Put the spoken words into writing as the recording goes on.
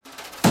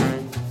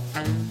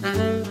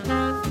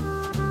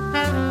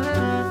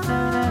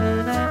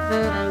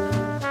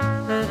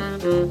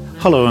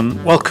Hello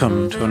and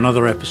welcome to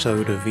another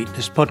episode of Eat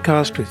This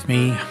Podcast with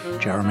me,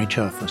 Jeremy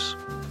Cherfas.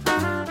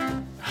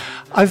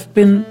 I've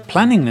been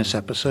planning this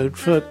episode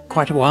for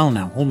quite a while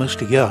now,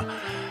 almost a year.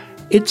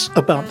 It's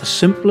about the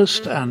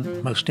simplest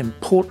and most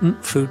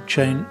important food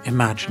chain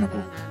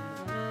imaginable.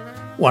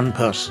 One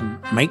person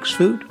makes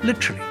food,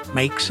 literally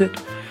makes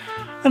it,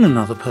 and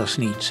another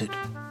person eats it.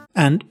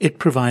 And it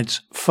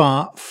provides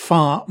far,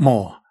 far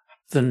more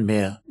than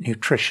mere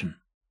nutrition.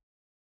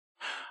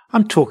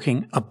 I'm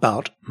talking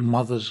about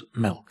mother's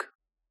milk.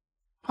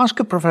 Ask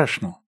a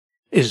professional.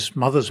 Is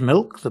mother's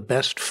milk the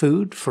best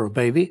food for a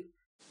baby?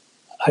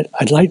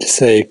 I'd like to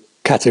say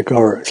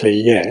categorically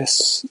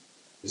yes.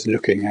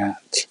 Looking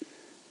at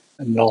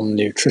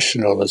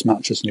non-nutritional as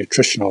much as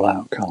nutritional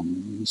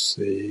outcomes,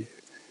 the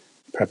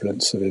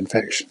prevalence of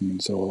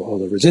infections or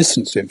the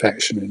resistance to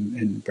infection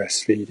in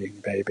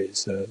breastfeeding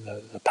babies,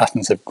 the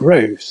patterns of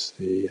growth,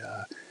 the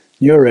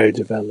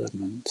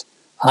neurodevelopment,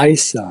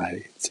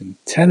 eyesight,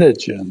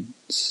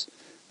 intelligence,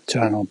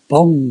 maternal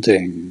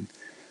bonding,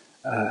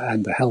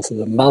 and the health of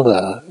the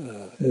mother.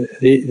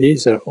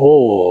 These are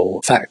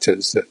all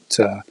factors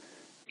that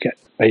get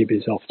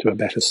babies off to a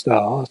better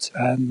start,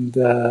 and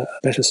a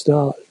better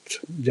start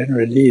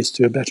generally leads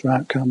to a better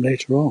outcome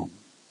later on.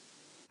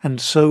 And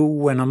so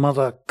when a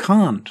mother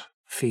can't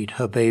feed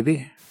her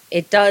baby,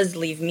 it does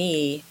leave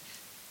me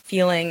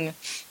feeling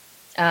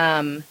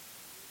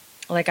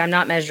like I'm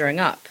not measuring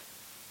up.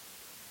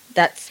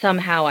 That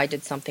somehow I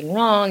did something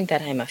wrong,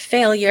 that I'm a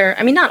failure.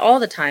 I mean, not all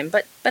the time,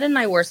 but in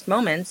my worst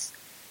moments,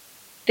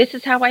 this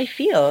is how I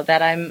feel,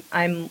 that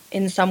I'm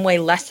in some way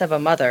less of a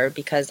mother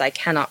because I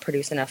cannot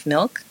produce enough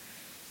milk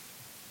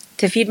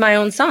to feed my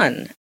own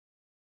son.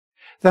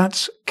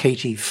 That's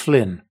Katie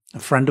Flynn, a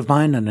friend of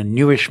mine and a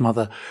newish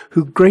mother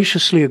who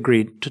graciously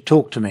agreed to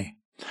talk to me.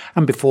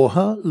 And before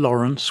her,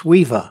 Lawrence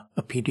Weaver,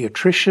 a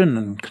paediatrician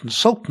and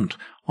consultant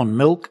on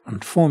milk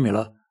and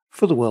formula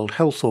for the World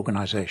Health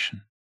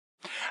Organization.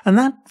 And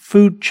that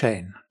food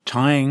chain,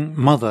 tying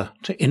mother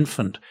to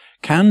infant,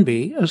 can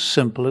be as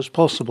simple as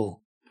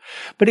possible.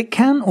 But it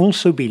can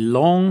also be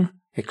long,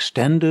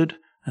 extended,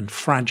 and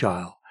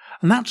fragile.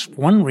 And that's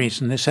one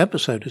reason this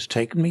episode has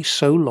taken me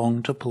so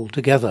long to pull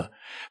together,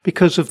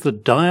 because of the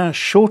dire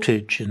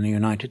shortage in the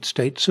United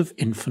States of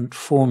infant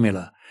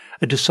formula,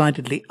 a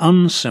decidedly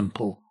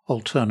unsimple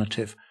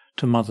alternative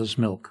to mother's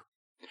milk.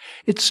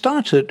 It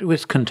started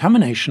with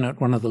contamination at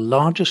one of the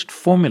largest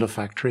formula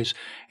factories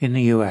in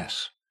the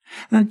US.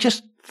 Now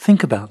just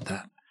think about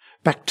that.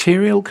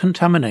 Bacterial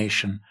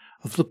contamination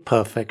of the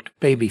perfect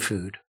baby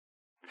food.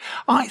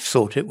 I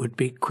thought it would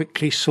be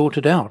quickly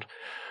sorted out,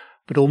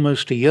 but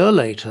almost a year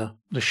later,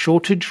 the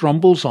shortage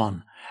rumbles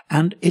on,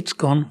 and it's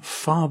gone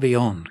far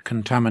beyond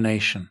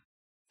contamination.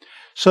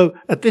 So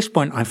at this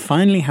point, I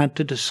finally had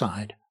to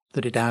decide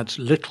that it adds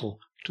little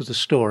to the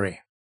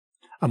story.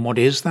 And what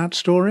is that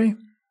story?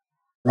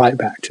 Right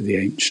back to the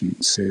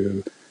ancients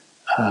who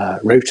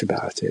wrote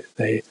about it,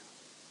 they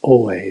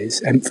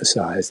always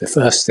emphasize, the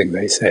first thing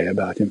they say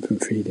about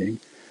infant feeding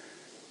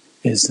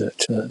is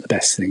that the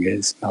best thing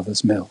is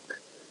mother's milk.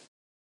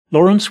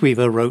 Lawrence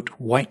Weaver wrote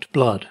White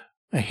Blood,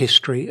 A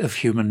History of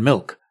Human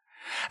Milk.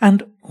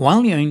 And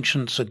while the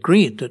ancients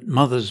agreed that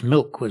mother's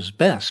milk was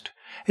best,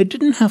 it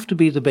didn't have to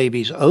be the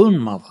baby's own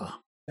mother.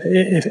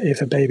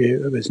 If a baby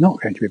was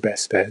not going to be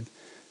breastfed,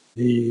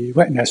 the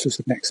wet nurse was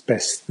the next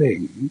best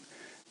thing.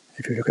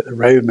 If you look at the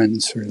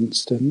Romans, for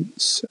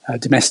instance,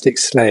 domestic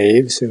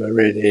slaves who were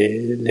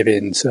really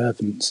live-in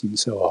servants and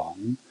so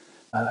on,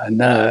 a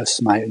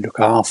nurse might look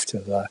after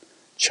the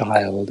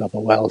child of a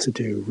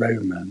well-to-do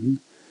Roman.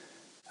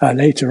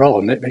 Later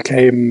on, it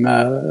became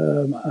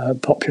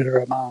popular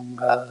among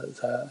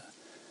the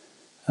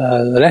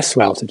less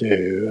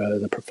well-to-do,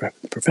 the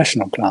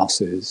professional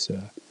classes.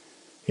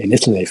 In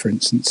Italy, for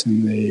instance,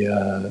 in the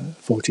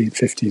 14th,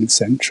 15th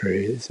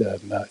centuries,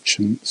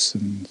 merchants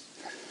and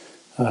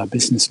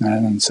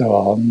businessmen and so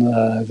on,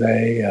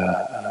 they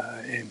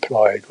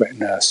employed wet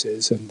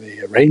nurses, and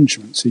the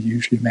arrangements are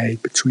usually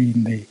made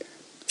between the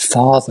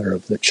father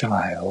of the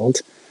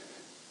child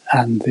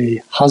and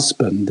the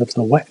husband of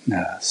the wet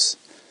nurse.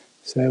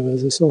 So it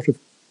was a sort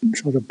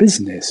of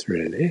business,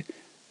 really.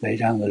 Lay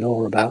down the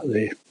law about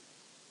the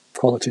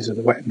qualities of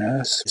the wet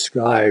nurse,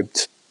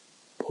 described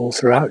all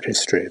throughout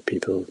history.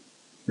 People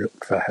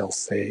looked for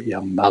healthy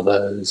young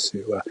mothers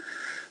who were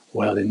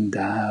well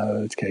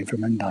endowed, came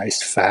from a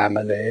nice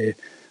family,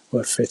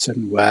 were fit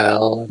and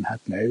well and had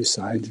no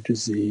signs of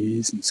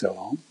disease and so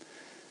on.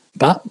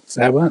 But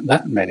there weren't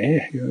that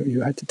many.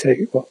 You had to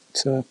take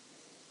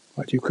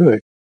what you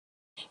could.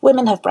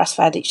 Women have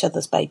breastfed each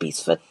other's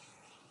babies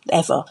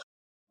forever.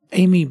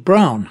 Amy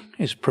Brown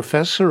is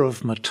Professor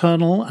of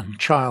Maternal and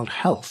Child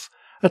Health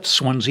at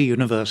Swansea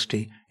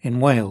University in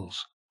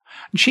Wales.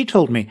 And she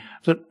told me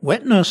that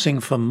wet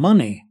nursing for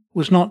money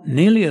was not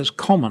nearly as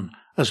common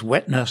as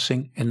wet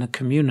nursing in the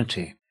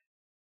community.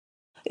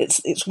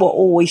 It's what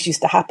always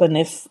used to happen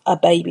if a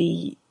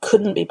baby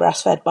couldn't be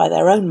breastfed by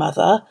their own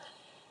mother.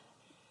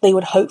 they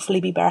would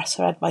hopefully be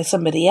breastfed by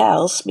somebody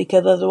else,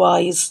 because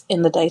otherwise,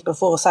 in the days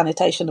before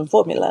sanitation and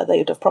formula, they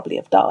would have probably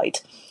have died.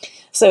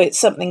 So it's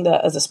something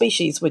that as a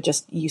species we're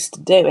just used to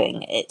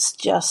doing. It's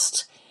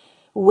just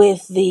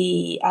with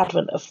the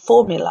advent of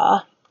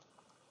formula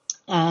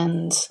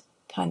and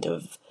kind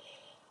of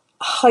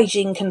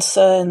hygiene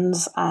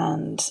concerns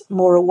and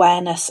more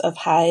awareness of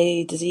how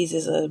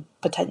diseases are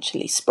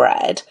potentially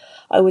spread,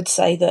 I would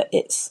say that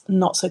it's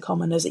not so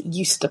common as it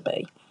used to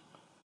be.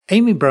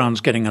 Amy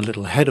Brown's getting a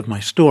little ahead of my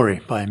story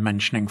by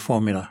mentioning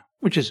formula,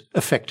 which is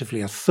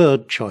effectively a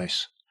third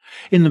choice.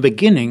 In the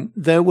beginning,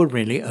 there were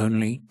really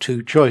only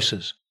two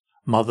choices: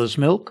 mother's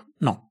milk,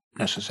 not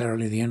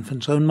necessarily the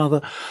infant's own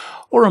mother,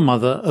 or a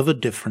mother of a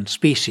different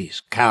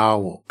species, cow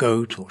or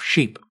goat or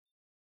sheep.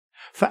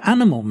 For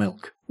animal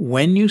milk,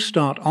 when you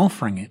start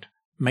offering it,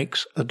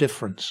 makes a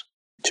difference.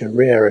 To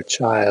rear a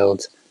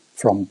child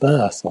from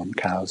birth on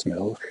cow's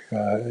milk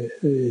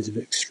is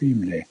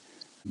extremely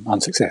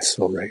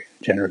unsuccessful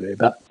generally,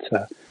 but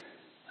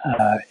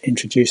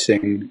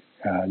introducing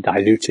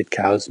diluted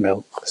cow's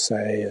milk,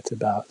 say at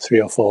about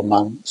 3 or 4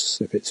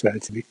 months, if it's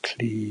relatively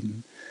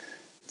clean,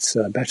 it's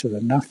better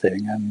than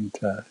nothing, and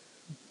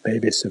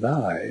babies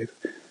survive.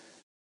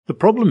 The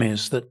problem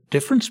is that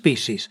different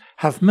species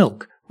have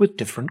milk with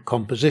different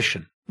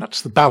composition.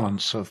 That's the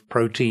balance of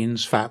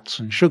proteins, fats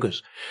and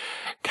sugars.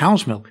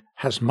 Cow's milk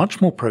has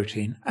much more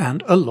protein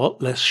and a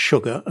lot less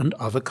sugar and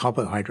other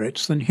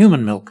carbohydrates than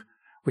human milk,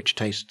 which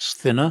tastes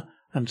thinner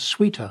and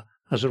sweeter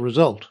as a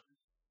result.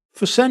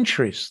 For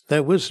centuries,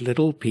 there was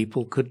little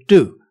people could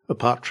do,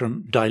 apart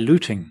from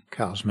diluting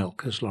cow's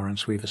milk, as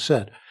Laurence Weaver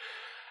said.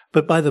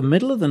 But by the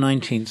middle of the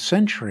 19th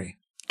century,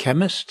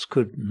 chemists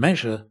could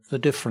measure the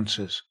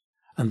differences,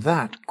 and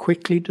that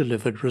quickly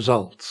delivered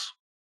results.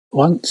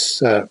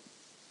 Once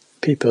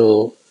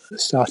people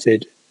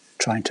started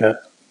trying to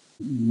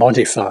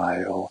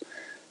modify or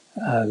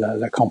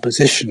the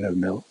composition of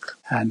milk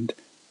and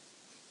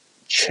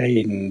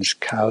change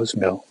cow's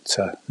milk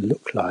to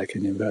look like,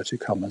 in inverted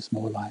commas,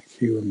 more like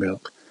human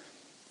milk,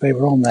 they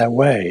were on their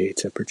way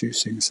to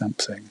producing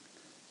something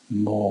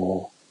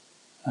more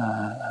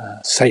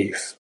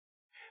safe.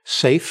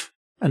 Safe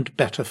and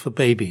better for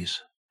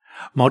babies.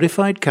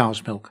 Modified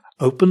cow's milk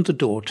opened the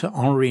door to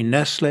Henri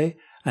Nestlé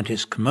and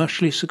his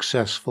commercially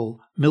successful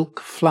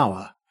milk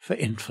flour for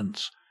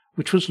infants,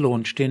 which was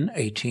launched in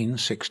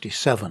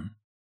 1867.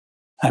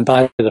 And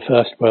by the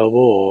First World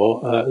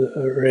War,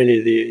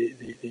 really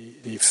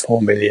the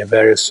formulae of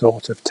various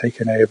sorts have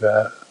taken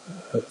over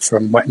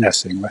from wet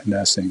nursing. Wet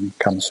nursing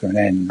comes to an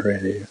end,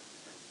 really.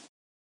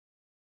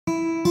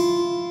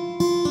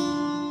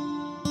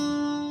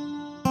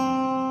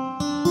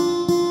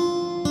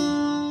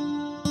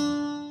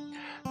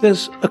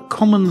 There's a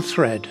common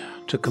thread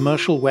to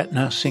commercial wet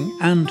nursing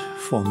and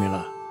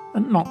formula,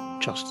 and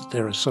not just that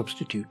they're a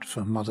substitute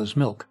for mother's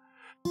milk.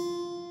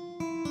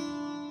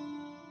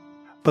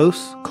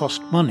 Both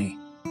cost money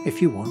if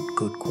you want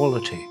good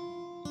quality.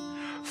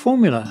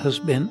 Formula has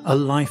been a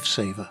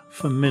lifesaver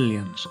for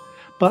millions,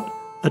 but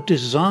a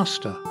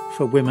disaster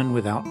for women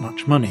without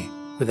much money,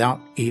 without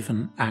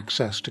even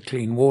access to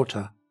clean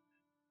water.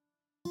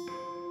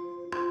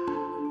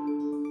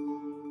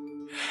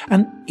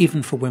 And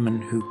even for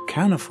women who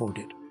can afford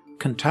it,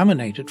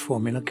 contaminated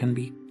formula can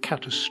be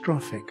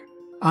catastrophic.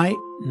 I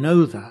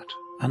know that,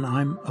 and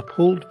I'm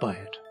appalled by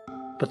it,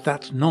 but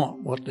that's not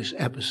what this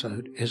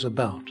episode is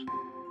about.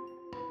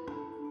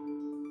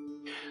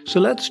 So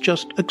let's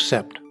just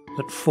accept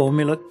that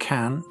formula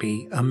can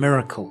be a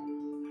miracle.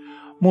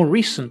 More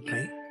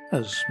recently,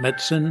 as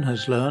medicine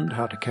has learned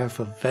how to care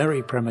for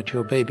very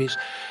premature babies,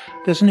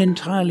 there's an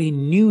entirely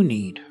new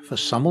need for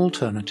some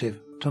alternative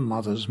to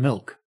mother's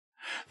milk.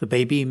 The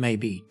baby may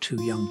be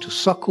too young to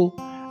suckle,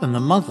 and the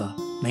mother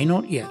may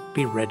not yet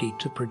be ready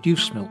to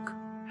produce milk.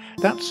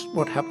 That's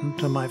what happened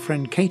to my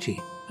friend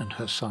Katie and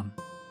her son.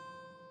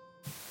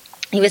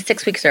 He was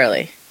 6 weeks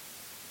early.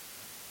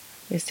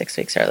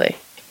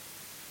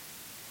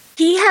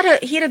 He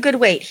had a good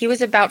weight. He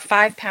was about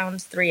 5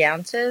 pounds, 3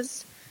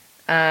 ounces.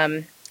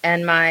 And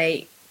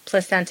my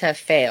placenta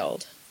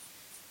failed.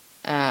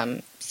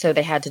 So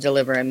they had to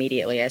deliver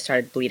immediately. I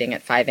started bleeding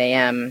at 5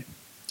 a.m.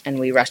 and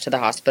we rushed to the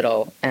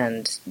hospital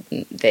and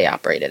they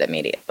operated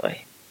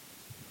immediately.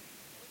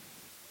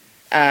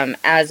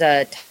 As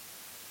a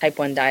type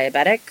 1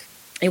 diabetic,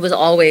 it was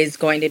always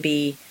going to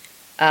be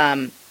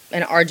an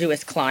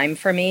arduous climb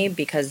for me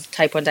because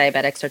type 1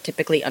 diabetics are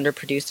typically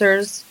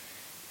underproducers.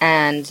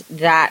 And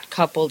that,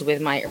 coupled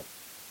with my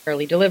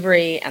early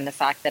delivery and the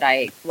fact that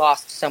I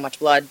lost so much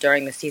blood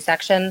during the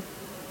C-section,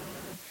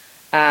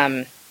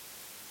 I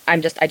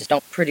just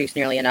don't produce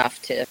nearly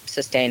enough to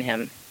sustain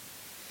him.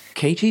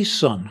 Katie's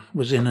son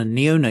was in a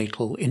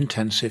neonatal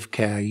intensive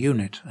care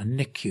unit, a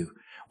NICU,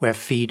 where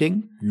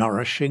feeding,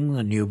 nourishing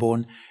the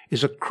newborn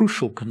is a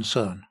crucial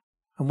concern,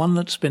 and one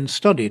that's been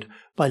studied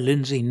by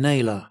Lindsay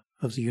Naylor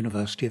of the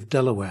University of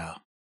Delaware.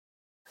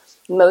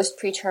 Most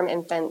preterm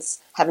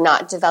infants have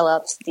not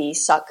developed the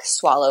suck,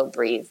 swallow,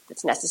 breathe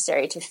that's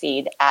necessary to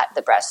feed at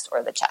the breast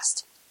or the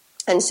chest.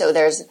 And so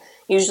there's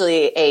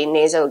usually a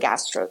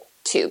nasogastric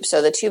tube.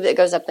 So the tube that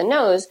goes up the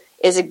nose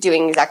is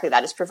doing exactly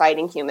that, is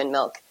providing human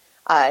milk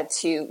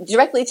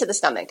directly to the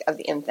stomach of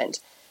the infant.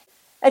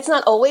 It's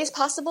not always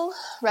possible,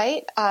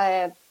 right?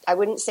 I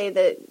wouldn't say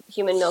that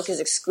human milk is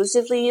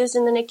exclusively used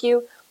in the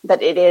NICU,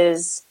 but it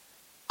is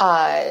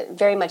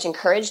very much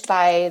encouraged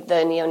by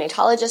the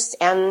neonatologists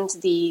and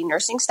the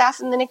nursing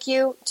staff in the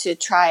NICU to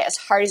try as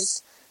hard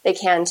as they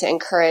can to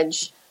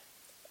encourage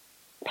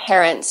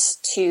parents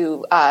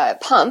to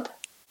pump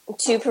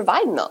to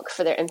provide milk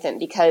for their infant,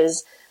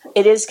 because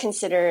it is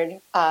considered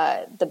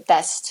the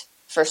best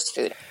first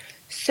food.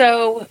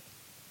 So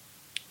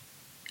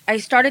I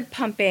started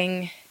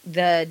pumping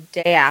the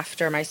day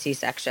after my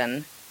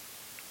C-section.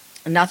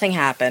 Nothing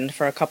happened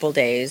for a couple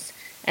days.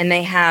 And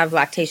they have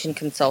lactation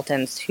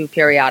consultants who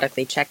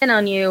periodically check in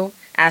on you,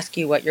 ask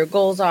you what your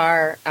goals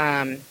are.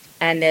 And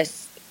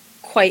this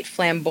quite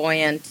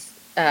flamboyant,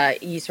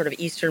 sort of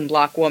Eastern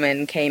Bloc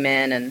woman came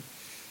in and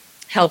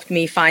helped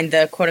me find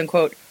the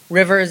quote-unquote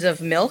rivers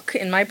of milk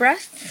in my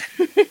breasts,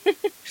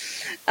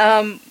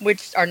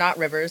 which are not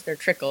rivers, they're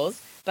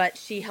trickles. But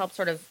she helped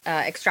sort of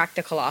extract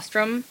the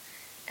colostrum.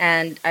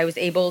 And I was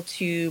able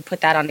to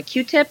put that on a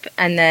Q-tip.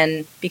 And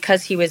then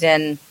because he was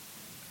in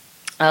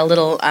a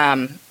little...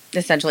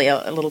 essentially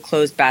a little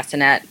closed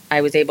bassinet, I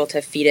was able to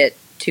feed it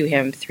to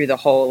him through the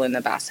hole in the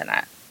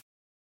bassinet.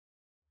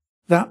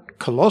 That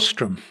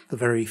colostrum, the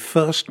very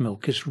first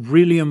milk, is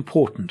really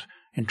important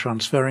in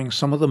transferring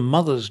some of the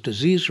mother's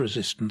disease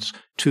resistance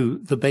to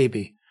the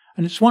baby.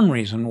 And it's one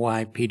reason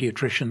why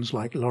pediatricians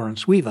like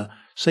Lawrence Weaver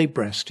say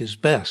breast is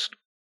best.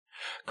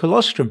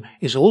 Colostrum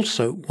is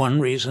also one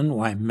reason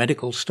why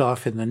medical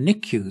staff in the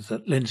NICU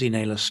that Lindsay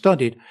Naylor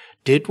studied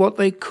did what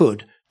they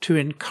could to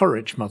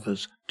encourage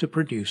mothers to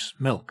produce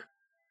milk.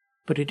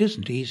 But it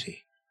isn't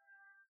easy.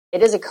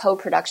 It is a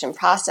co-production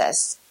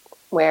process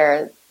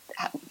where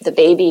the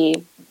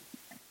baby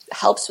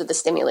helps with the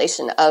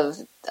stimulation of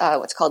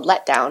what's called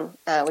letdown,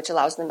 which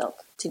allows the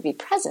milk to be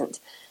present.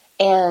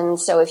 And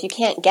so if you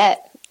can't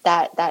get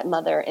that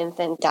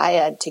mother-infant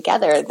dyad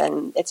together,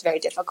 then it's very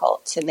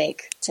difficult to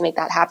make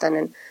that happen.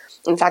 And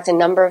in fact, a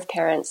number of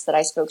parents that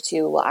I spoke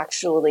to will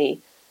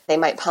actually, they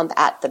might pump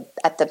at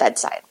the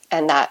bedside,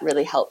 and that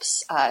really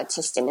helps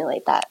to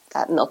stimulate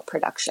that milk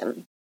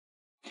production.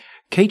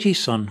 Katie's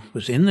son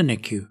was in the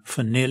NICU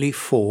for nearly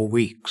 4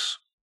 weeks.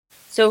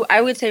 So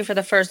I would say for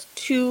the first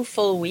 2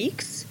 full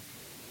weeks,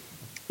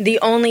 the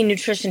only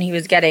nutrition he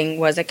was getting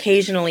was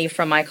occasionally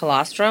from my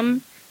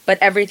colostrum, but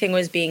everything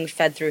was being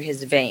fed through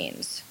his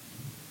veins.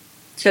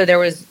 So there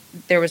was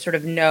sort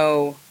of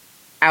no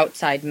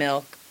outside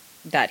milk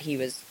that he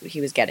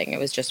was getting. It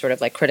was just sort of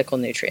like critical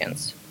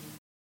nutrients.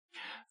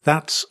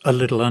 That's a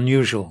little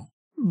unusual.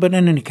 But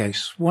in any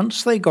case,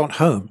 once they got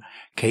home,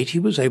 Katie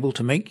was able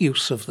to make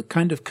use of the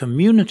kind of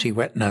community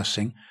wet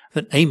nursing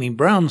that Amy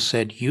Brown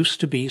said used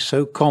to be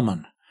so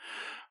common.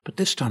 But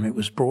this time it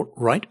was brought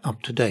right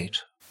up to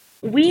date.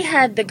 We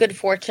had the good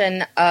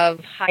fortune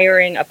of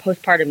hiring a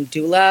postpartum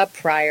doula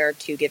prior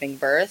to giving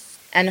birth,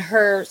 and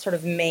her sort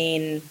of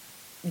main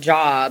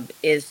job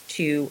is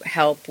to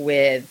help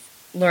with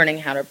learning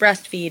how to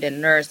breastfeed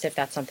and nurse, if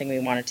that's something we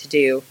wanted to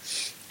do,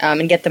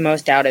 and get the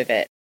most out of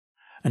it.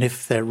 And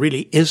if there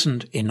really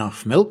isn't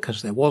enough milk,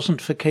 as there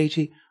wasn't for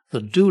Katie, the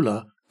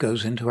doula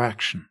goes into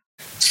action.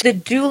 So the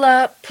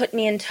doula put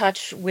me in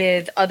touch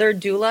with other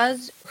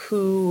doulas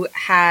who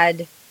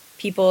had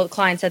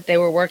clients that they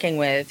were working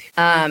with.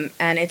 And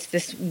it's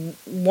this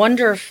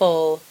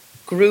wonderful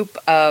group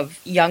of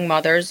young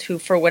mothers who,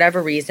 for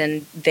whatever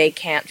reason, they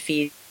can't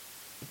feed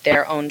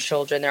their own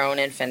children, their own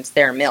infants,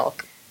 their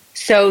milk.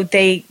 So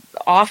they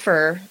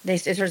offer,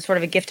 it's sort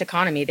of a gift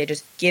economy. They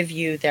just give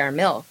you their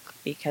milk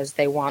because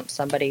they want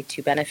somebody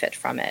to benefit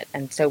from it.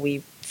 And so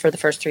for the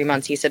first 3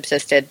 months, he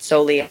subsisted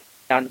solely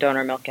on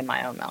donor milk and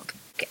my own milk.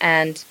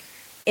 And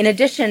in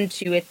addition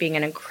to it being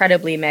an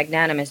incredibly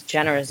magnanimous,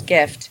 generous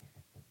gift,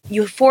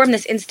 you form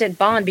this instant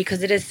bond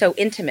because it is so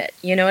intimate.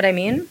 You know what I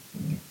mean?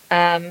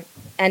 And,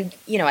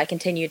 I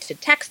continue to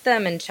text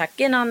them and check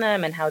in on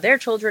them and how their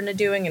children are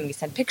doing. And we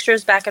send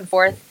pictures back and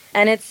forth.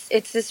 And it's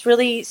this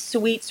really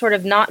sweet, sort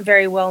of not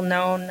very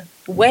well-known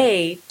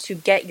way to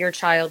get your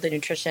child the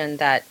nutrition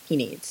that he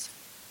needs.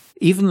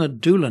 Even the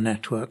doula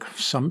network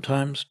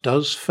sometimes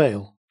does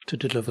fail to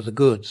deliver the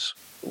goods.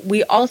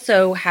 We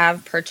also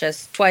have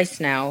purchased twice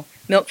now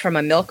milk from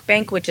a milk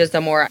bank, which is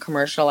the more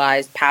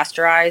commercialized,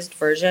 pasteurized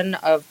version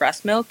of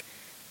breast milk.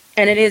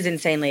 And it is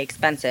insanely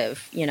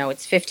expensive.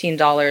 It's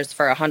 $15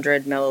 for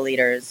 100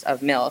 milliliters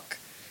of milk.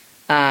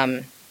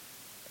 And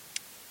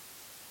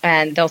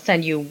they'll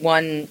send you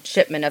one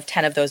shipment of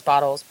 10 of those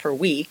bottles per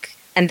week.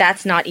 And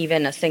that's not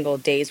even a single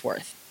day's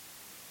worth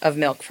of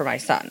milk for my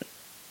son.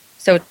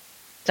 So it's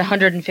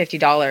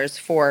 $150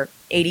 for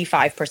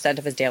 85%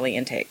 of his daily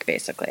intake,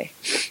 basically.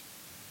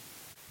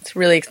 It's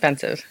really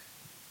expensive.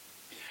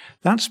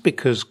 That's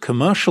because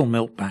commercial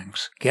milk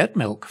banks get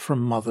milk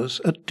from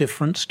mothers at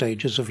different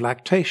stages of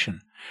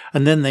lactation,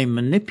 and then they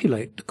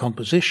manipulate the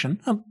composition,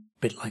 a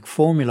bit like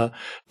formula,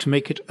 to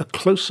make it a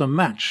closer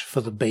match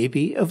for the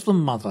baby of the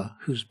mother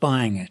who's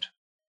buying it.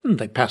 And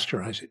they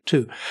pasteurize it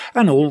too.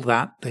 And all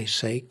that, they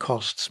say,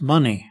 costs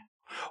money.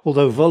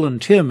 Although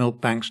volunteer milk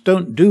banks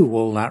don't do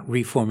all that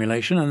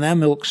reformulation, and their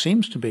milk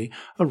seems to be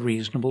a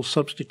reasonable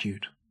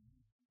substitute.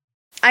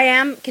 I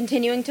am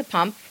continuing to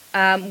pump.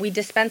 We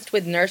dispensed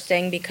with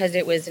nursing because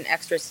it was an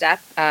extra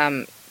step.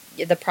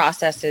 The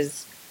process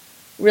is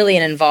really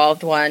an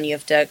involved one. You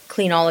have to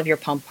clean all of your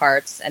pump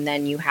parts, and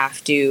then you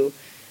have to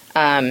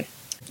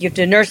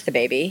nurse the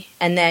baby,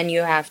 and then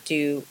you have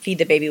to feed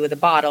the baby with a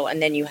bottle,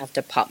 and then you have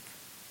to pump.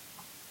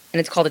 And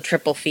it's called a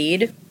triple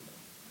feed.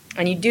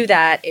 And you do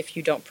that if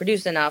you don't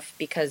produce enough,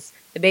 because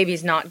the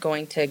baby's not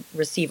going to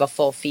receive a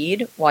full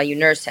feed while you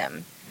nurse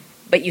him.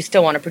 But you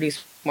still want to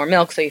produce more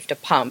milk, so you have to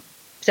pump.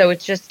 So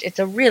it's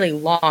a really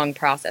long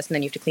process, and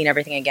then you have to clean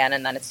everything again,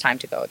 and then it's time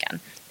to go again.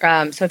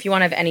 So if you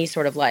want to have any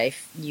sort of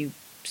life, you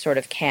sort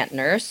of can't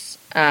nurse.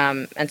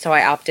 And so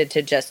I opted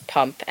to just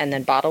pump and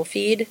then bottle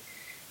feed.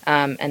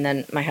 And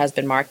then my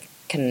husband, Mark,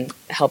 can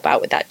help out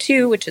with that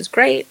too, which is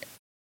great.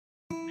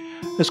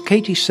 As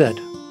Katie said,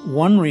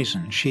 one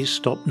reason she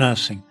stopped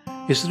nursing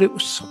is that it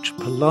was such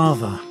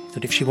palaver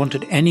that if she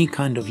wanted any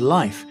kind of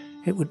life,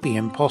 it would be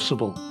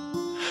impossible.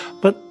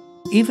 But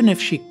even if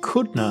she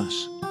could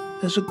nurse,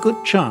 there's a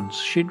good chance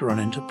she'd run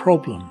into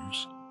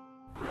problems.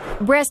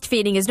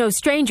 Breastfeeding is no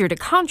stranger to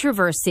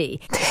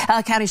controversy.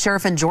 A county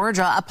sheriff in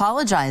Georgia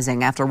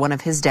apologizing after one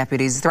of his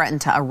deputies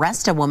threatened to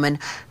arrest a woman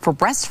for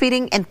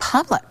breastfeeding in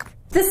public.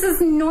 This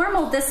is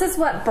normal. This is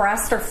what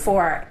breasts are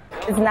for.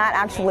 It's not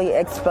actually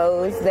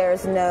exposed.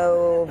 There's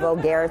no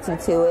vulgarity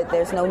to it.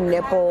 There's no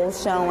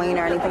nipples showing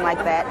or anything like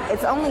that.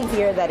 It's only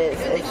here that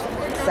it's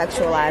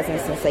sexualized and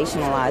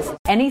sensationalized.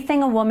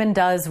 Anything a woman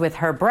does with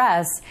her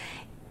breasts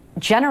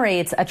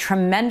generates a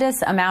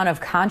tremendous amount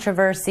of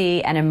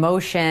controversy and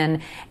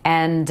emotion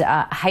and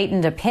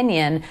heightened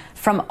opinion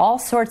from all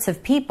sorts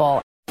of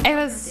people. It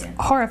was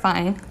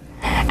horrifying,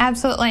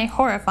 absolutely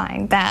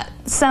horrifying that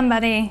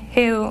somebody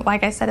who,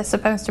 like I said, is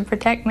supposed to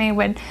protect me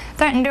would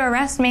threaten to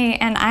arrest me,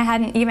 and I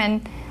hadn't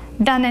even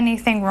done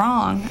anything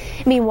wrong.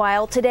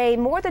 Meanwhile, today,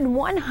 more than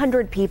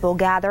 100 people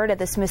gathered at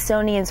the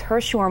Smithsonian's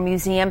Hirshhorn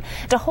Museum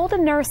to hold a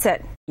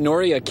nurse-in.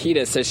 Nori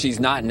Akita says she's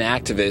not an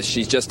activist.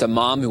 She's just a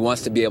mom who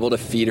wants to be able to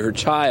feed her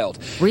child.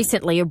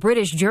 Recently, a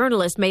British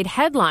journalist made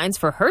headlines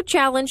for her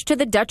challenge to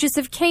the Duchess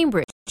of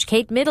Cambridge,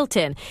 Kate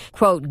Middleton,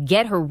 quote,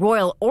 get her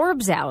royal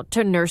orbs out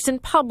to nurse in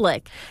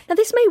public. Now,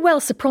 this may well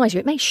surprise you.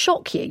 It may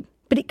shock you.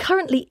 But it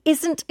currently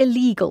isn't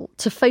illegal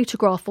to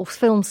photograph or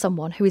film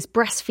someone who is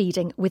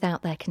breastfeeding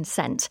without their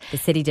consent. The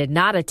city did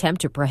not attempt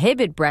to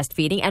prohibit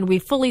breastfeeding, and we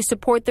fully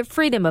support the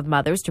freedom of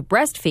mothers to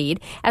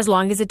breastfeed as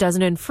long as it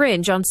doesn't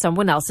infringe on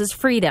someone else's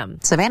freedom.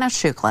 Savannah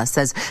Shukla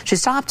says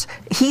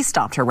he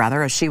stopped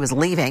her as she was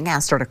leaving,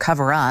 asked her to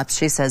cover up.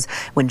 She says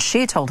when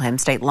she told him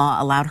state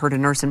law allowed her to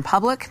nurse in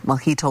public, well,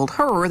 he told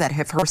her that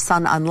if her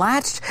son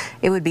unlatched,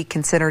 it would be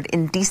considered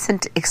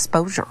indecent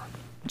exposure.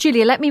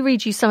 Julia, let me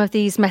read you some of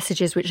these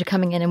messages which are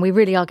coming in, and we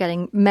really are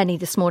getting many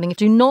this morning.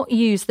 Do not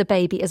use the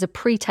baby as a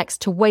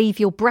pretext to wave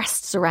your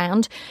breasts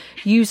around.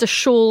 Use a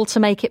shawl to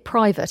make it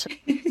private.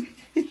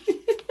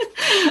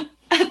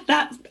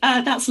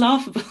 That's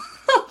laughable.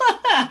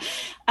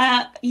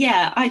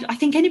 I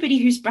think anybody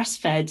who's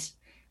breastfed,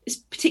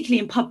 particularly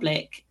in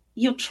public,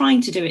 you're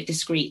trying to do it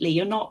discreetly.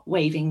 You're not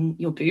waving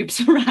your boobs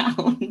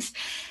around.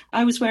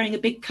 I was wearing a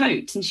big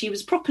coat and she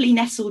was properly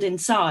nestled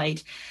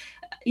inside.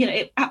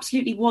 It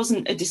absolutely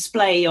wasn't a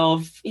display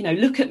of,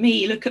 look at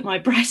me, look at my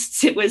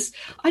breasts. It was,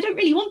 I don't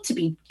really want to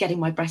be getting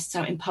my breasts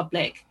out in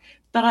public,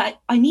 but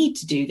I need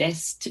to do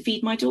this to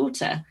feed my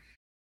daughter.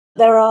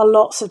 There are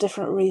lots of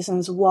different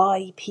reasons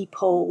why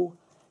people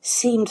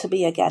seem to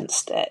be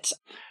against it.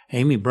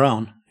 Amy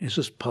Brown is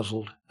as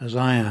puzzled as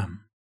I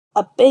am.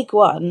 A big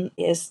one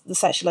is the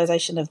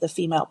sexualization of the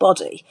female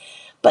body,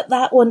 but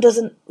that one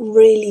doesn't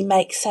really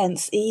make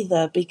sense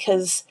either,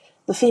 because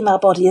the female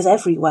body is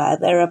everywhere.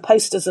 There are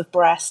posters of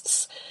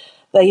breasts.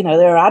 There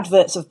are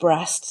adverts of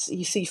breasts.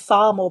 You see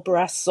far more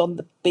breasts on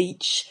the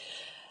beach.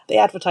 They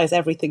advertise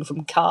everything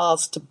from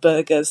cars to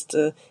burgers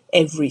to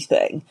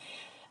everything.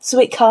 So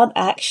it can't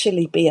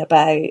actually be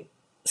about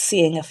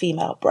seeing a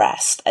female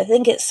breast. I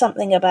think it's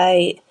something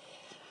about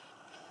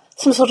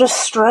some sort of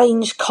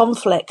strange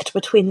conflict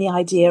between the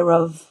idea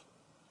of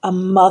a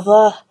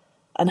mother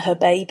and her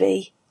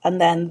baby,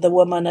 and then the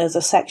woman as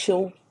a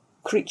sexual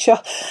creature.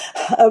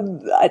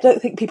 I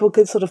don't think people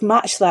could sort of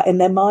match that in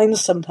their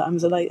minds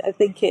sometimes, and I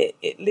think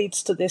it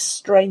leads to this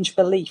strange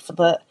belief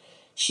that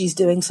she's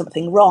doing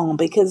something wrong,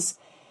 because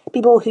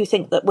people who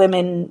think that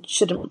women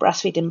shouldn't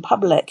breastfeed in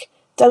public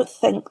don't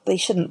think they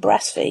shouldn't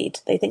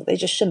breastfeed. They think they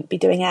just shouldn't be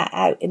doing it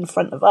out in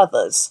front of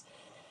others.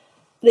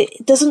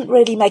 It doesn't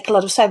really make a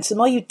lot of sense. The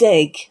more you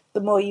dig,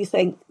 the more you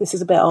think this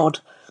is a bit odd.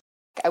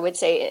 I would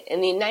say in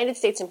the United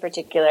States in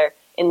particular,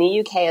 in the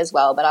UK as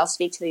well, but I'll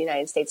speak to the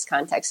United States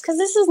context because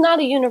this is not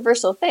a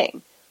universal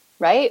thing,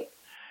 right?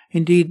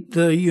 Indeed,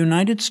 the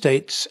United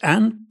States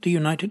and the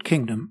United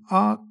Kingdom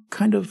are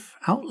kind of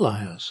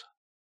outliers.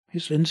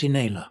 Here's Lindsay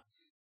Naylor.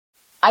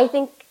 I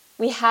think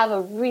we have a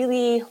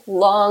really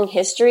long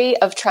history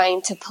of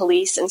trying to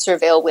police and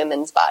surveil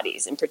women's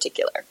bodies in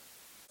particular.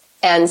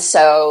 And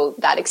so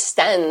that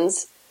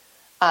extends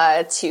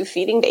to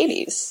feeding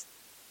babies.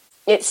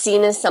 It's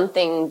seen as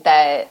something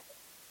that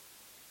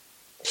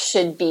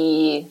should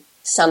be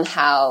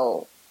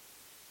somehow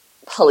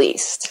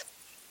policed.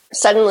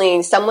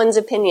 Suddenly, someone's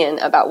opinion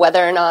about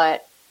whether or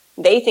not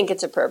they think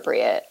it's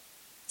appropriate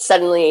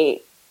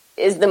suddenly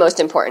is the most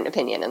important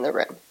opinion in the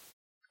room.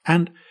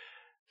 And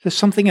there's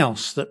something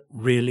else that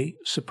really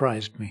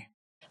surprised me.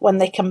 When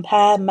they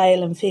compare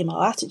male and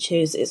female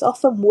attitudes, it's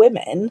often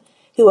women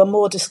who are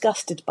more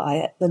disgusted by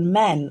it than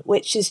men,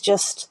 which is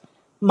just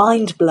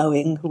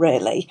mind-blowing,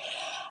 really.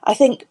 I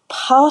think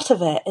part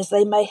of it is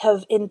they may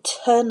have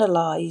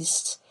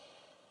internalised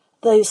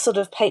those sort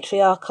of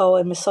patriarchal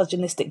and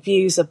misogynistic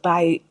views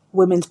about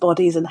women's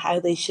bodies and how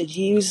they should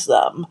use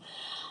them.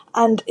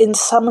 And in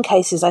some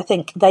cases, I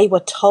think they were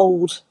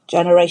told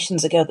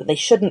generations ago that they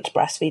shouldn't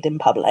breastfeed in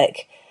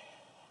public,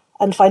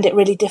 and find it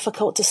really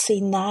difficult to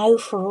see now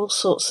for all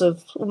sorts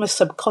of almost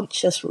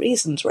subconscious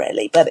reasons,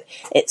 really. But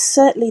it's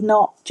certainly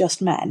not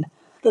just men.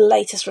 The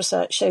latest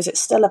research shows it's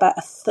still about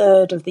a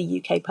third of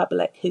the UK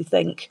public who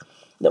think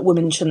that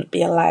women shouldn't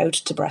be allowed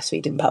to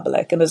breastfeed in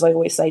public. And as I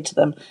always say to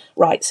them,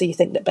 right, so you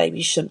think that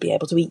babies shouldn't be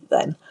able to eat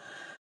then?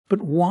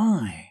 But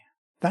why?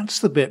 That's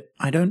the bit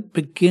I don't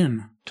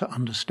begin to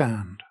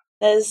understand.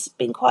 There's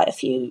been quite a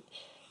few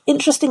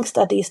interesting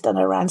studies done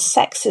around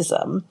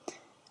sexism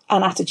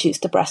and attitudes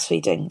to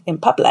breastfeeding in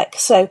public.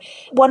 So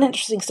one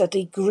interesting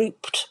study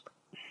grouped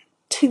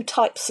two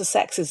types of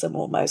sexism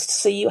almost.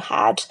 So you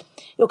had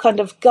your kind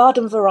of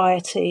garden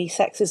variety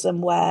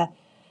sexism where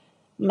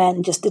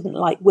men just didn't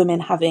like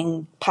women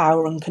having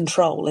power and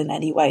control in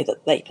any way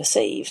that they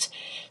perceived.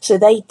 So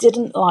they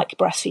didn't like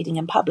breastfeeding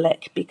in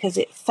public because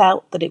it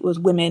felt that it was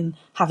women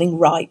having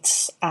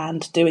rights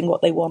and doing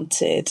what they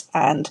wanted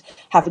and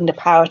having the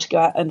power to go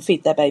out and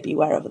feed their baby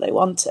wherever they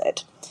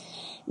wanted.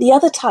 The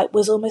other type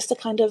was almost a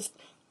kind of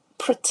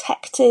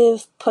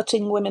protective,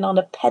 putting women on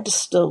a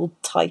pedestal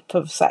type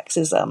of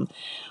sexism,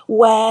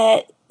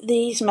 where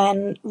these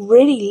men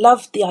really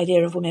loved the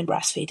idea of women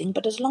breastfeeding,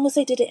 but as long as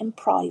they did it in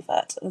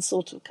private and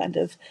sort of kind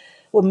of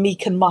were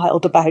meek and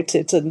mild about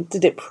it and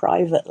did it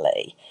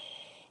privately,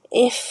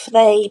 if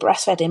they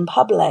breastfed in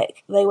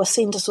public, they were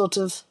seen to sort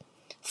of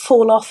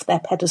fall off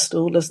their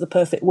pedestal as the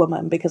perfect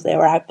woman because they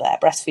were out there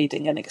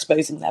breastfeeding and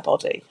exposing their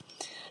body.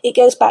 It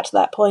goes back to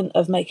that point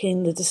of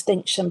making the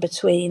distinction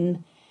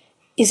between,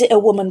 is it a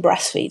woman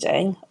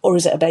breastfeeding or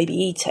is it a baby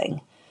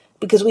eating?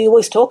 Because we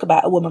always talk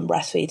about a woman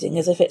breastfeeding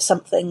as if it's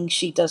something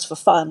she does for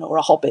fun or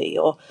a hobby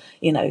or,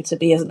 to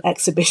be as an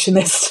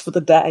exhibitionist for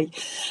the day,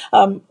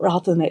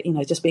 rather than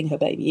it, just being her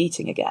baby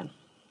eating again.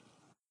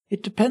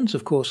 It depends,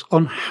 of course,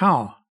 on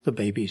how the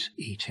baby's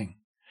eating.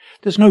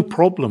 There's no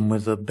problem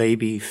with a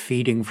baby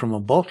feeding from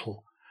a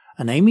bottle,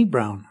 and Amy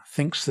Brown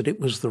thinks that it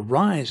was the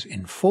rise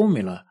in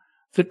formula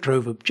that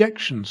drove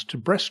objections to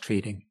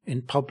breastfeeding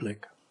in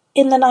public.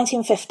 In the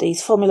 1950s,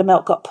 formula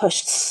milk got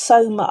pushed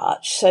so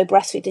much, so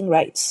breastfeeding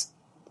rates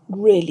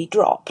really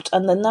dropped,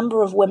 and the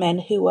number of women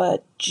who were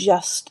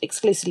just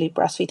exclusively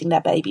breastfeeding their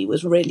baby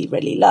was really,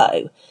 really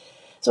low.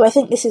 So I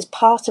think this is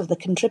part of the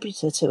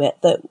contributor to it,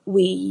 that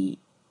we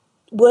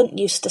weren't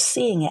used to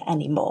seeing it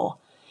anymore.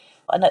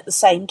 And at the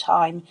same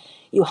time,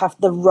 you have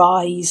the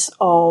rise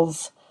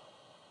of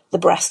the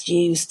breast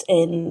used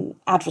in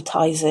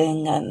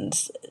advertising, and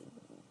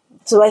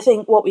so I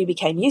think what we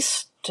became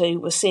used to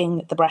was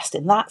seeing the breast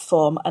in that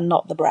form and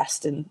not the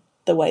breast in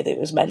the way that it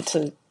was meant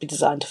to be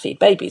designed to feed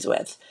babies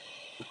with.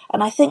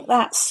 And I think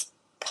that's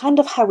kind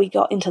of how we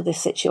got into this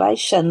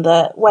situation,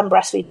 that when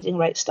breastfeeding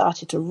rates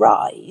started to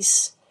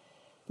rise,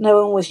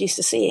 no one was used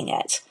to seeing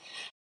it.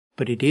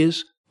 But it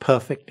is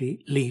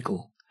perfectly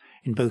legal.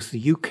 In both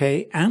the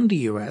UK and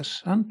the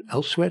US, and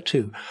elsewhere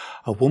too,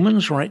 a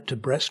woman's right to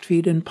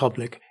breastfeed in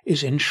public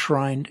is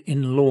enshrined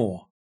in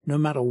law, no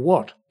matter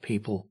what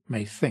people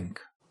may think.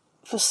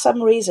 For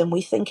some reason,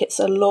 we think it's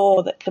a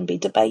law that can be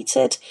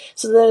debated.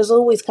 So there's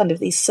always kind of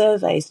these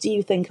surveys. Do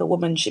you think a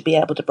woman should be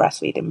able to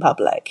breastfeed in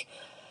public?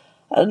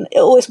 And it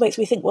always makes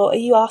me think, well, are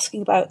you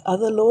asking about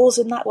other laws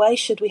in that way?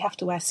 Should we have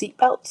to wear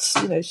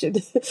seatbelts?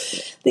 Should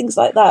things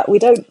like that. We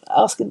don't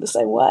ask in the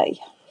same way.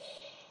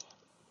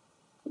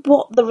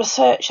 What the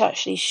research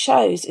actually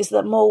shows is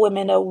that more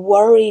women are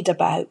worried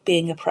about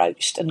being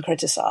approached and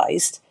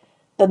criticised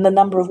than the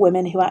number of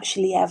women who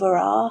actually ever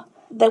are.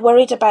 They're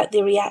worried about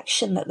the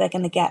reaction that they're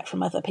going to get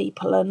from other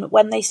people. And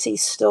when they see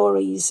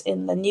stories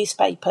in the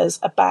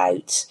newspapers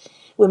about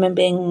women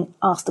being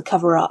asked to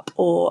cover up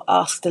or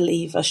asked to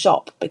leave a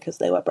shop because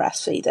they were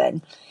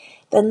breastfeeding,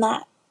 then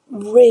that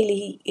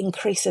really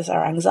increases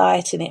our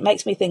anxiety. And it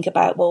makes me think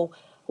about, well,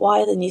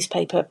 why are the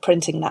newspaper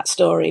printing that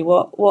story?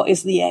 What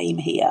is the aim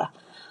here?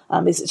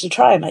 Is it to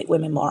try and make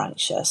women more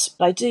anxious?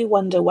 But I do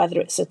wonder whether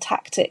it's a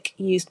tactic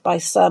used by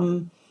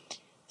some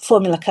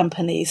formula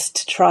companies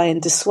to try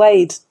and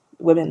dissuade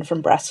women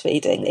from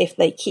breastfeeding if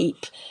they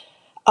keep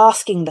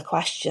asking the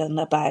question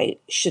about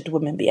should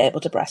women be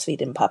able to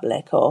breastfeed in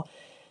public, or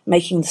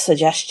making the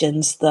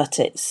suggestions that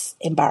it's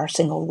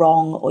embarrassing or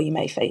wrong or you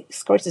may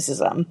face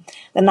criticism,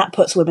 then that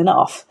puts women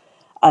off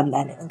and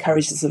then it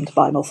encourages them to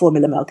buy more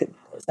formula milk,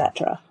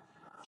 etc.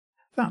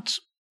 That's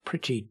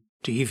pretty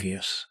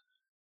devious.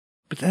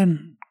 But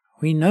then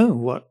we know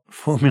what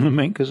formula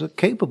makers are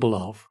capable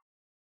of.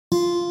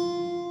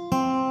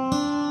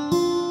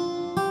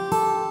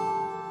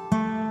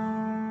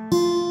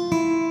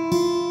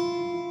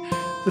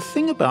 The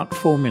thing about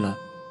formula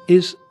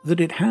is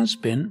that it has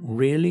been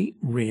really,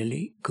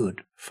 really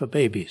good for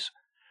babies,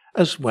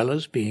 as well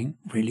as being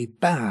really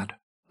bad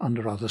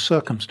under other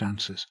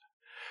circumstances.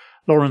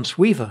 Lawrence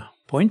Weaver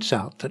points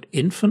out that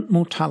infant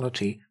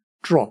mortality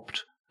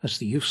dropped as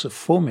the use of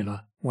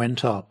formula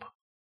went up.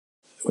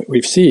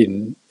 We've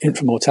seen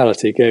infant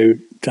mortality go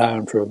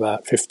down from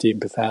about 15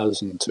 per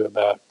thousand to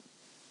about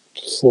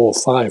 4 or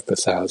 5 per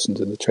thousand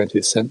in the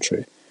 20th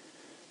century,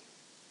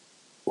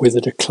 with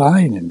a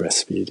decline in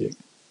breastfeeding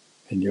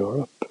in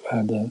Europe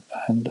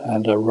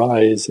and a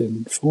rise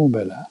in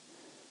formula.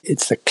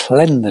 It's the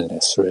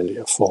cleanliness, really,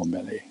 of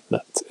formulae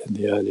that in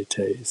the early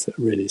days that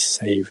really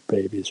saved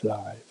babies'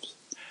 lives.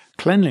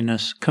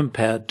 Cleanliness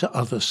compared to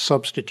other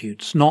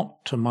substitutes,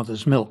 not to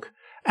mother's milk,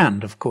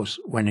 and, of course,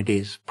 when it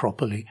is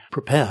properly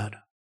prepared.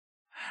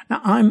 Now,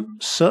 I'm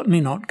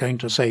certainly not going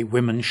to say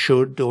women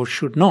should or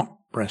should not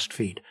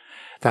breastfeed.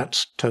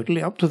 That's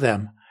totally up to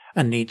them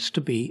and needs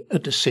to be a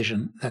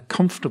decision they're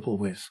comfortable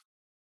with.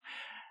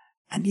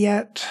 And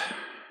yet,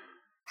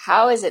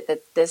 how is it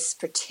that this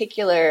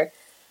particular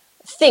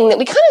thing that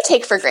we kind of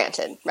take for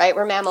granted, right?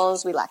 We're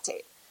mammals, we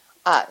lactate.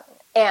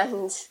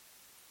 And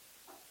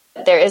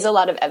there is a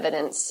lot of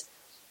evidence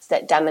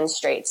that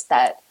demonstrates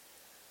that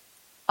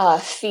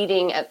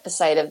feeding at the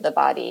site of the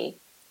body,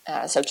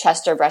 so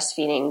chest or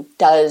breastfeeding,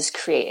 does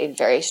create a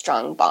very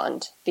strong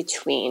bond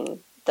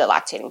between the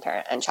lactating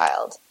parent and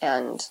child,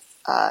 and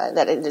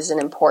that it is an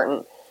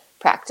important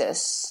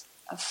practice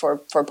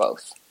for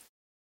both.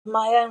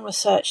 My own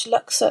research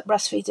looks at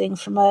breastfeeding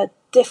from a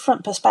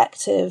different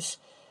perspective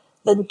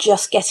than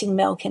just getting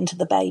milk into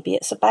the baby.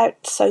 It's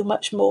about so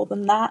much more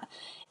than that.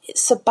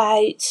 It's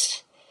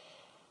about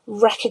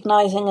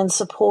recognising and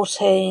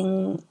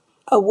supporting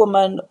a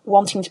woman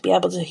wanting to be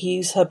able to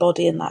use her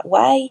body in that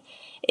way.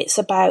 It's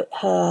about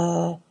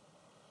her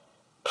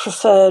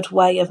preferred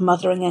way of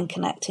mothering and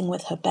connecting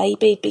with her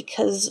baby,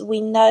 because we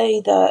know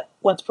that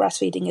once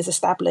breastfeeding is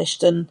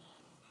established and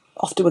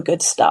off to a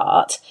good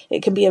start,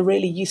 it can be a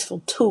really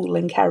useful tool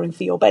in caring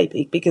for your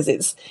baby, because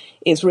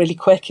it's really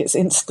quick, it's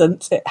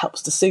instant, it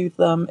helps to soothe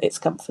them, it's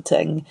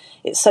comforting.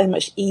 It's so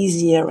much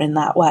easier in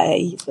that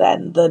way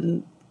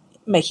than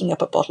making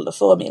up a bottle of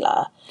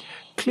formula.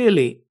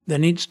 Clearly, there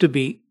needs to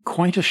be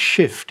quite a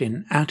shift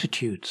in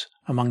attitudes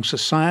among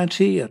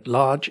society at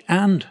large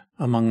and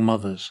among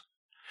mothers.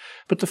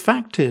 But the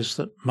fact is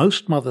that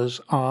most mothers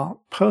are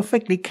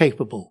perfectly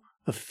capable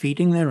of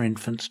feeding their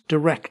infants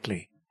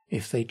directly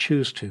if they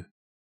choose to,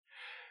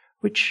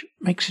 which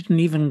makes it an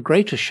even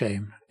greater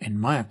shame, in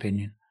my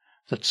opinion,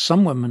 that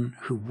some women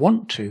who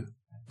want to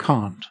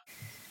can't.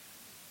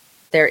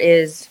 There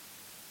is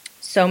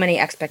so many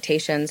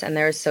expectations and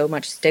there is so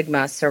much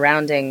stigma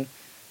surrounding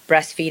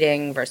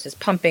breastfeeding versus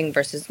pumping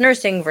versus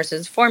nursing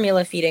versus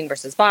formula feeding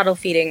versus bottle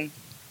feeding.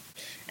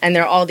 And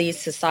there are all these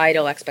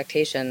societal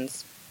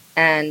expectations.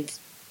 And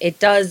it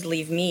does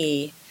leave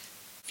me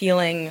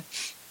feeling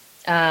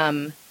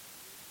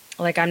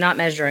like I'm not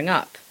measuring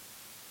up.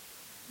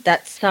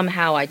 That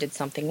somehow I did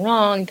something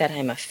wrong, that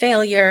I'm a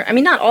failure. I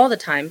mean, not all the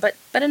time, but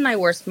in my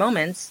worst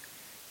moments,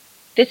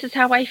 this is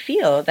how I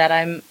feel, that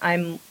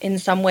I'm in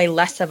some way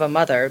less of a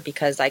mother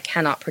because I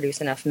cannot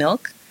produce enough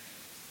milk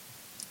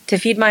to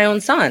feed my own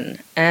son.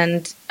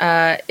 And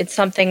it's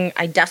something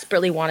I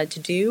desperately wanted to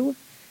do.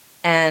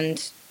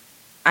 And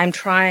I'm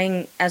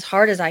trying as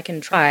hard as I can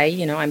try.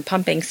 You know, I'm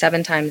pumping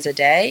 7 times a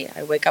day.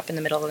 I wake up in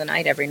the middle of the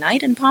night every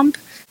night and pump.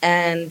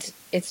 And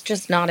it's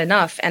just not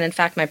enough. And in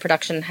fact, my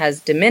production has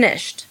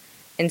diminished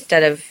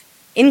instead of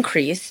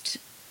increased.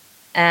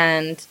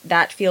 And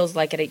that feels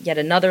like yet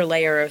another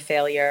layer of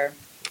failure.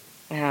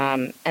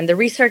 And the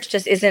research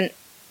just isn't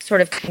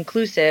sort of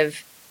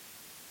conclusive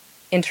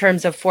in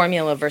terms of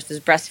formula versus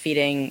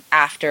breastfeeding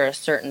after a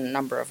certain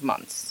number of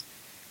months.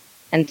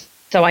 And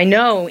so I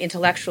know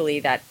intellectually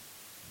that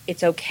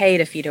it's okay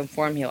to feed him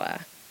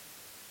formula,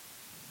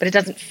 but it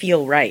doesn't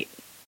feel right.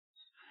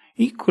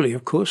 Equally,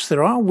 of course,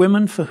 there are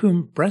women for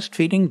whom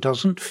breastfeeding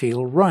doesn't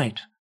feel right.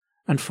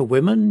 And for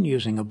women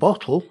using a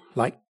bottle,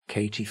 like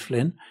Katie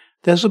Flynn,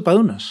 there's a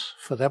bonus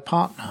for their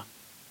partner.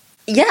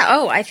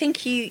 Yeah, I think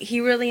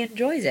he really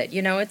enjoys it.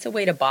 You know, it's a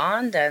way to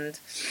bond, and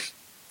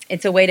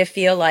it's a way to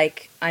feel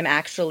like I'm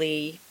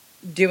actually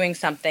doing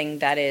something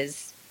that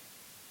is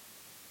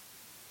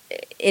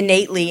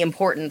innately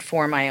important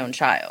for my own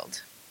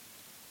child.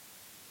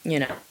 You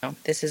know,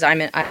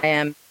 I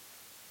am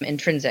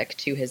intrinsic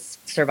to his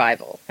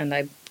survival,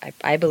 and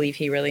I believe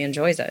he really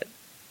enjoys it.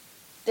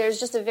 There's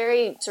just a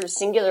very sort of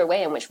singular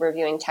way in which we're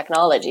viewing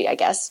technology, I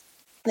guess,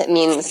 that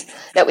means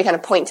that we kind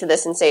of point to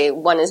this and say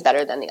one is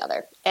better than the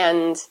other.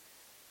 And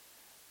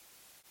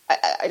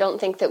I don't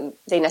think that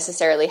they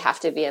necessarily have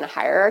to be in a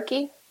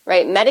hierarchy,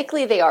 right?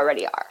 Medically, they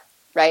already are,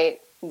 right?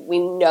 We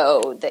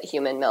know that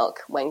human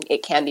milk, when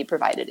it can be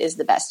provided, is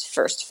the best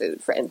first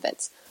food for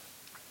infants.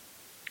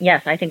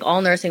 Yes, I think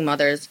all nursing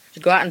mothers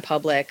should go out in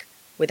public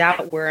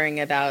without worrying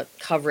about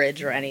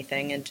coverage or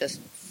anything and just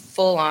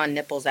full on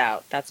nipples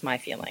out. That's my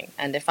feeling.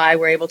 And if I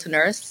were able to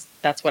nurse,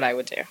 that's what I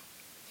would do.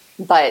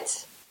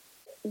 But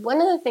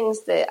one of the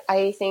things that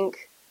I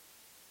think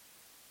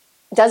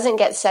doesn't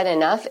get said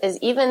enough is,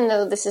 even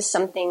though this is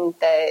something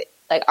that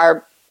like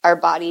our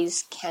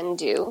bodies can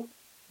do,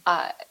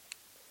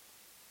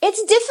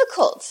 it's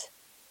difficult,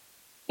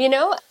 you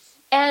know,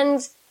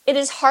 and it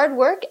is hard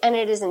work and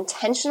it is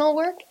intentional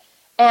work,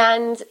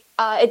 and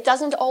it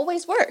doesn't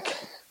always work,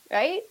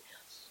 right?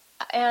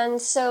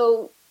 And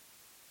so,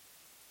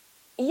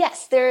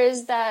 yes, there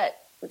is that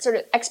sort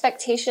of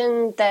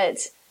expectation that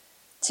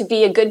to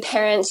be a good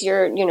parent,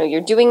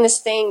 you're doing this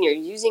thing, you're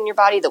using your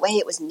body the way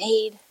it was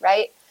made,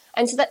 right?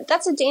 And so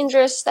that's a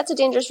dangerous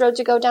road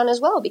to go down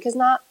as well, because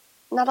not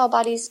all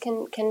bodies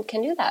can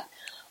do that.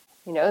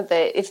 You know,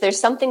 if there's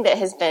something that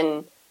has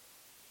been,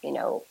 you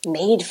know,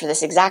 made for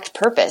this exact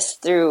purpose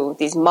through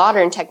these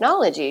modern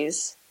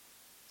technologies,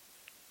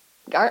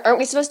 aren't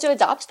we supposed to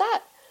adopt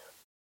that?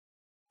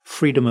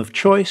 Freedom of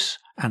choice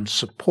and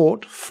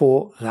support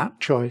for that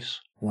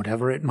choice,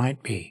 whatever it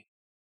might be.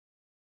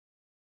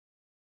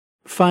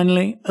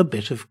 Finally, a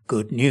bit of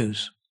good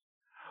news.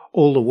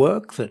 All the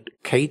work that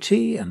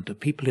Katie and the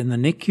people in the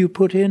NICU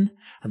put in,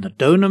 and the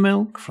donor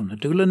milk from the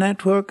Doula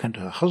Network and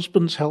her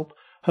husband's help,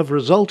 have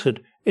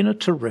resulted in a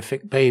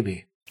terrific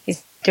baby.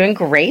 He's doing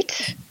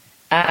great.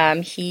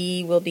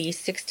 He will be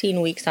 16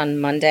 weeks on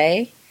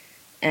Monday,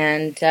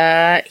 and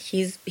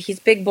he's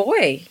big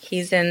boy.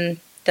 He's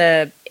in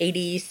the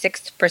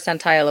 86th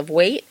percentile of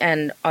weight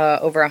and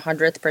over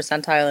 100th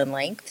percentile in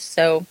length.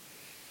 So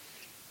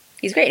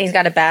he's great. He's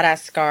got a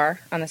badass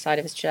scar on the side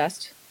of his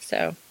chest.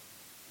 So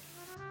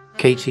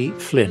Katie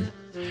Flynn.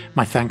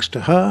 My thanks to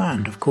her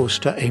and, of course,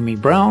 to Amy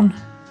Brown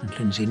and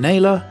Lindsay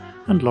Naylor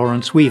and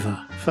Lawrence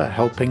Weaver for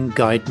helping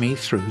guide me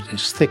through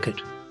this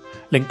thicket.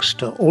 Links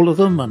to all of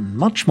them and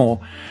much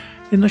more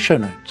in the show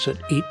notes at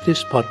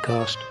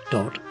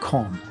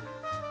eatthispodcast.com.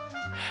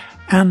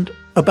 And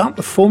about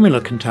the formula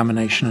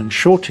contamination and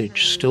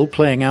shortage still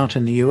playing out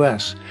in the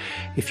US,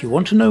 if you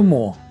want to know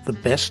more, the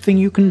best thing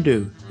you can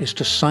do is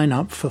to sign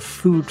up for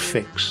Food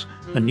Fix,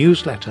 a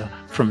newsletter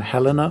from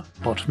Helena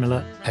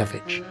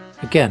Botmiller-Evich.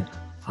 Again,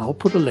 I'll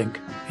put a link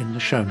in the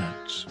show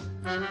notes.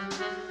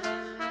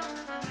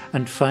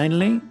 And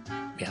finally,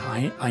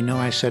 I know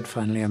I said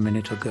finally a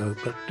minute ago,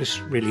 but this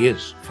really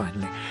is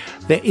finally.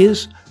 There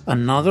is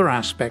another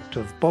aspect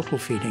of bottle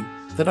feeding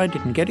that I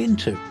didn't get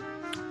into.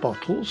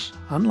 Bottles,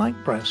 unlike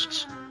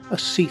breasts, are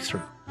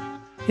see-through.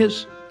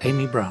 Here's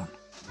Amy Brown.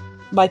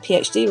 My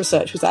PhD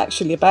research was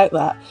actually about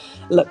that.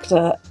 Looked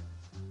at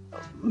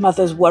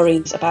mothers'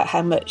 worries about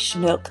how much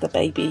milk the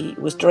baby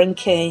was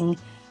drinking,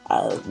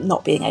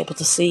 not being able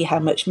to see how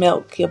much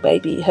milk your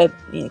baby had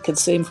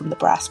consumed from the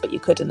breast, but you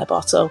could in the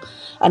bottle.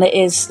 And it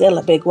is still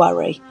a big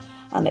worry,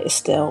 and it is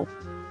still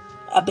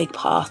a big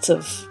part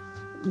of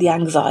the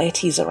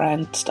anxieties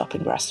around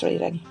stopping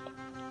breastfeeding.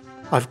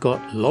 I've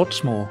got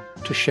lots more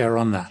to share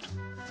on that,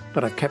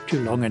 but I've kept you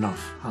long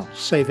enough. I'll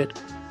save it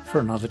for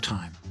another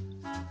time.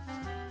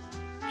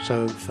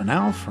 So for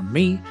now, from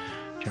me,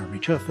 Jeremy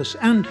Jervis,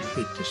 and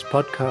Eat This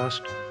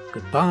Podcast,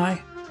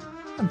 goodbye,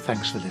 and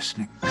thanks for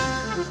listening.